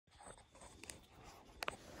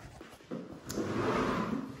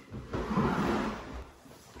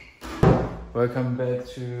Welcome back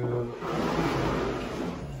to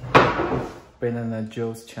Banana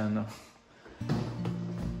Joe's channel.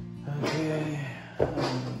 Okay,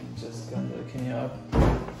 I'm just gonna clean up.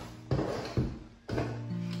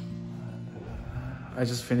 I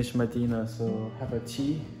just finished my dinner, so have a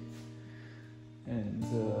tea. And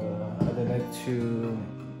I'd like to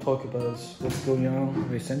talk about what's going on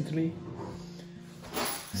recently.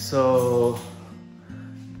 So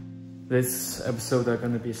this episode are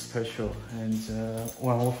gonna be special, and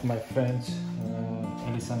one of my friends,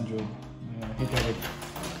 Alessandro, he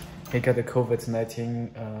got the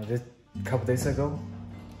COVID-19 this couple days ago,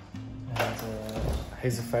 and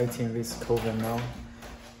he's fighting with COVID now.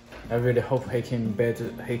 I really hope he can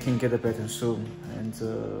get better soon, and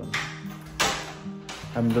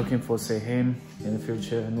I'm looking for see him in the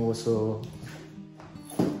future, and also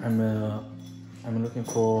I'm looking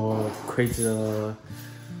for create a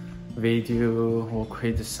video or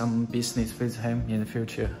create some business with him in the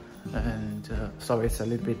future. And sorry, it's a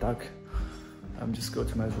little bit dark. I'm just go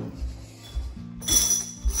to my room. I'm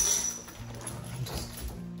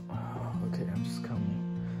just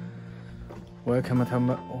coming. Welcome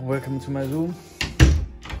to my room.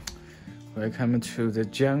 Welcome to the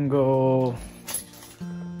jungle.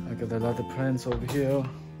 I got a lot of plants over here.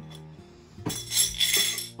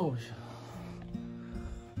 Oh,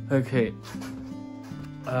 okay.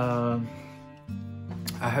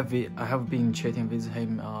 I have been chatting with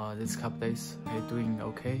him this couple days. He's doing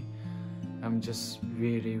okay. I'm just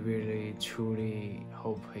really truly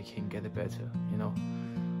hope he can get better. You know,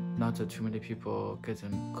 not too many people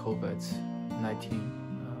getting COVID-19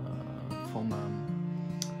 from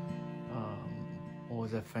all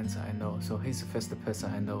the friends I know. So he's the first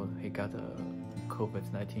person I know he got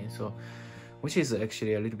COVID-19. So, which is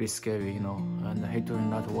actually a little bit scary, you know. And he doing a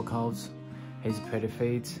lot of workouts. He's pretty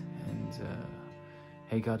fit, and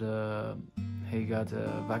he got a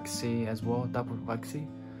vaccine as well, double vaccine.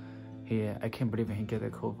 I can't believe he get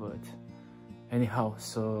a COVID. Anyhow,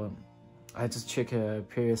 so I just checked a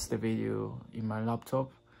previous video in my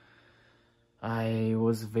laptop. I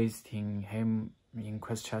was visiting him in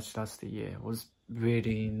Christchurch last year. It was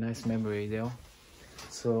really nice memory there.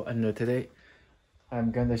 So, and today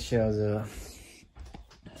I'm gonna share the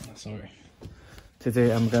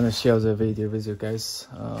Today I'm gonna share the video with you guys.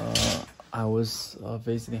 I was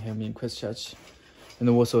visiting him in Christchurch, and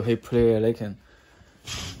also he played like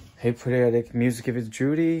music with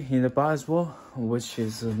Judy in the bar as well, which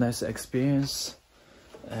is a nice experience,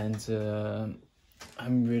 and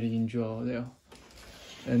I'm really enjoying there.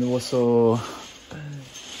 And also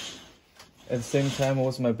at the same time, it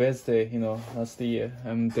was my birthday, you know, last year.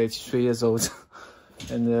 I'm 33 years old.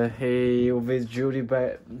 And he with Judy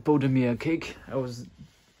bought me a cake. I was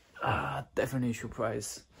definitely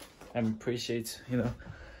surprised. I appreciate, you know.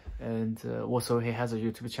 And also he has a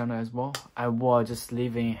YouTube channel as well. I will just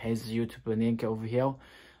leaving his YouTube link over here,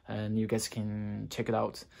 and you guys can check it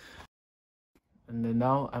out. And then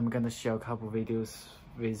now I'm gonna share a couple videos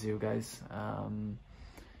with you guys.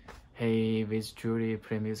 He with Judy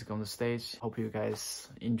play music on the stage. Hope you guys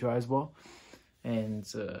enjoy as well. And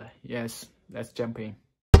yes, let's jump in.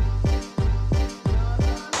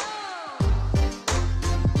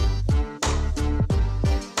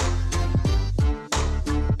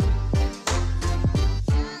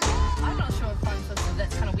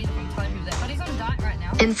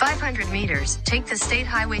 In 500 meters, take the State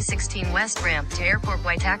Highway 16 West ramp to Airport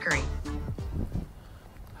Waitakere.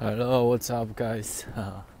 Hello, what's up guys?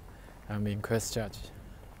 I'm in Christchurch.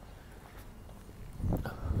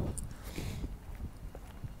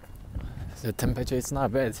 The temperature is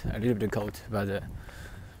not bad, a little bit cold, but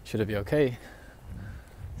should be okay.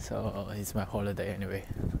 So it's my holiday anyway.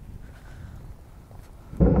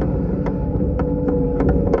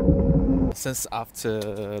 Since after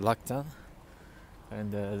lockdown,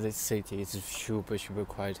 and this city is super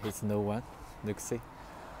quiet. It's no one. Look, see,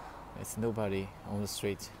 it's nobody on the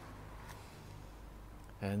street.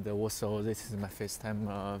 And also, this is my first time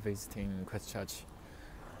visiting Christchurch.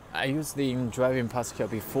 I usually driving past here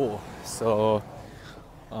before, so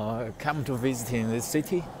come to visiting this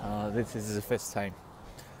city. This is the first time,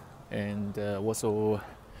 and also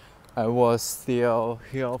I was still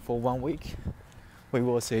here for 1 week. We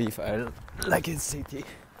will see if I like this city.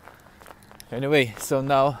 Anyway, so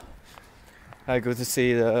now I go to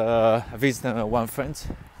see visit one friend.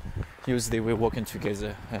 Usually we're working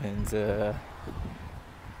together, and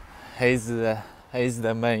he's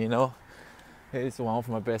the man, you know. He's one of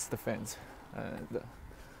my best friends, and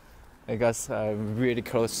I guess I'm really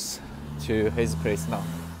close to his place now.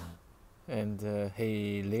 And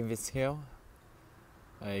he lives here,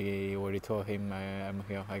 I already told him I'm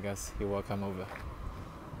here. I guess he will come over.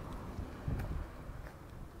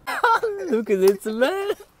 Look at this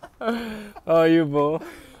man. How are you, bro?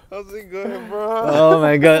 How's it going, bro? Oh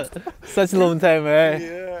my god, such a long time, man.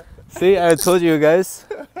 Yeah. See, I told you guys.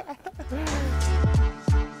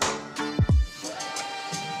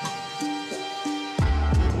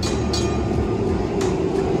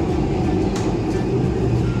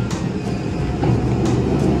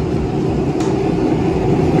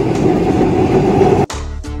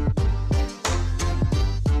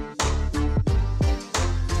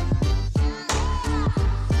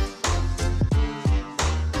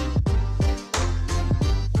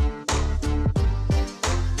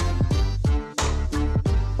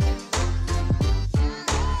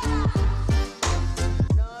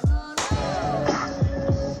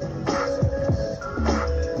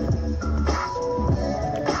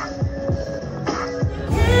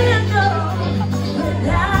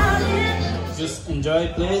 Just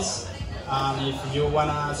enjoy, please. And if you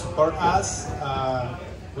wanna support us,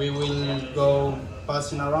 we will go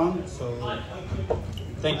passing around. So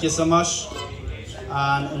thank you so much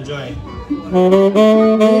and enjoy.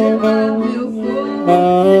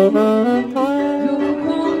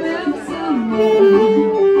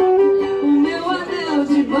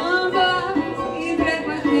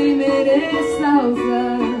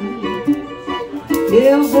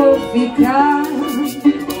 Eu vou ficar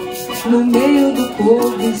no meio do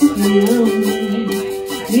povo espiando,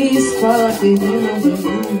 minha escola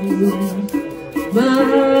perdendo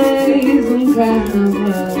mais um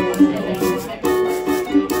carnaval.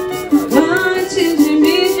 Antes de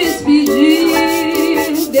me despedir,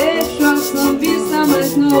 deixo ao sambista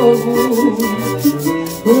mais novo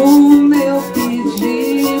o meu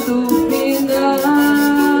pedido final.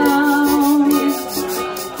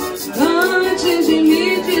 Antes de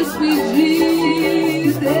me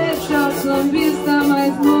despedir, deixa o sambista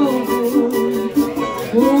mais novo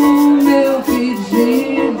o meu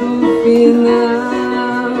pedido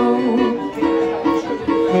final.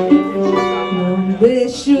 Não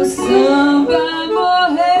deixe o samba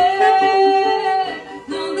morrer,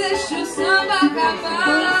 não deixe o samba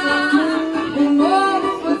acabar. O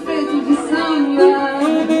morro foi feito de samba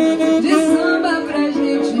pra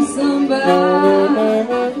gente sambar.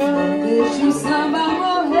 Não deixe o samba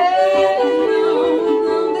morrer,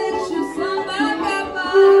 não deixe o samba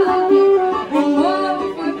acabar. O morro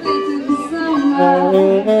foi feito de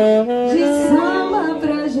samba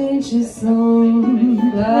pra gente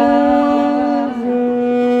sambar.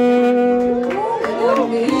 Eu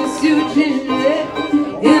miss you, Ginger,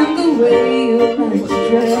 and the way you like to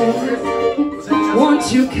dress. Won't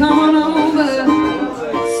you come on over?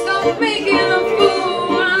 Stop making a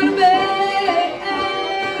fool out of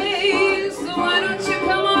me. So why don't you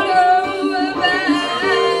come on over,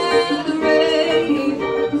 Valerie?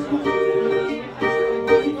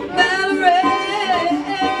 Valerie,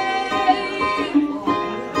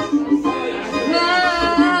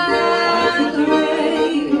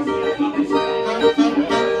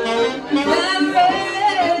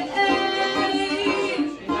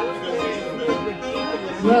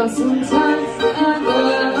 well, sometimes I go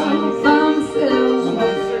out by myself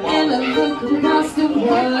and I look across the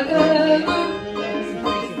water,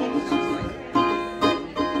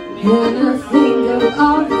 and I think of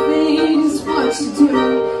all the things what you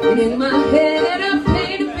do, and in my head I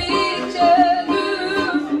paint a picture.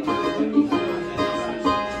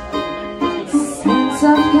 Since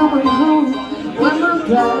I'm coming home, when my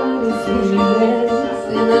body's feeling,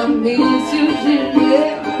 and I miss you,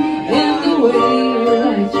 Juliet, and the way you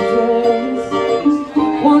like to dress.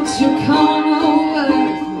 Won't you come over?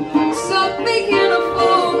 Stop making a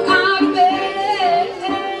fool out of me.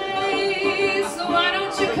 So why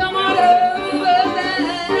don't you come on over,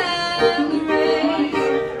 Valerie?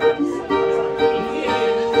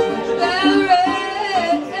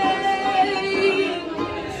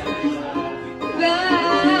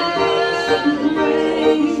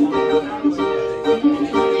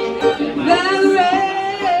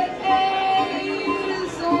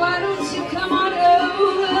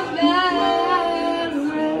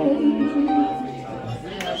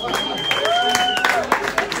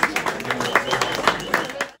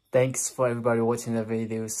 Thanks for everybody watching the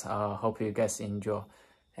videos. Hope you guys enjoy.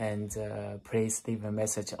 And please leave a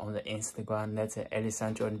message on the Instagram. Let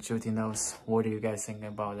Alessandro and Judy knows what do you guys think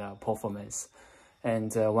about the performance.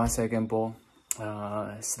 And once again, bro,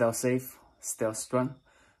 stay safe, stay strong.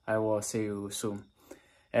 I will see you soon.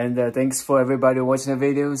 And thanks for everybody watching the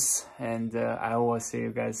videos. And I will see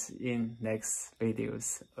you guys in next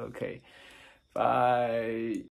videos. Okay, bye.